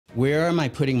Where am I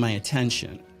putting my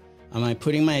attention? Am I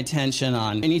putting my attention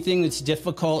on anything that's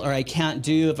difficult or I can't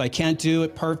do? If I can't do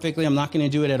it perfectly, I'm not going to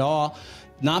do it at all.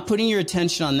 Not putting your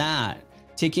attention on that,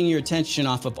 taking your attention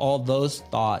off of all those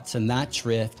thoughts and that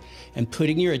drift and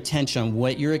putting your attention on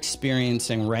what you're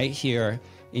experiencing right here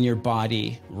in your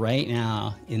body, right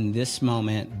now, in this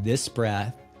moment, this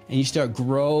breath. And you start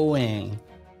growing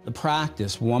the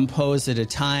practice, one pose at a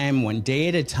time, one day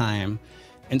at a time.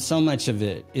 And so much of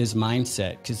it is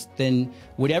mindset, because then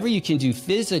whatever you can do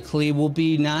physically will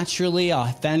be naturally,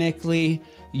 authentically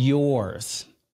yours.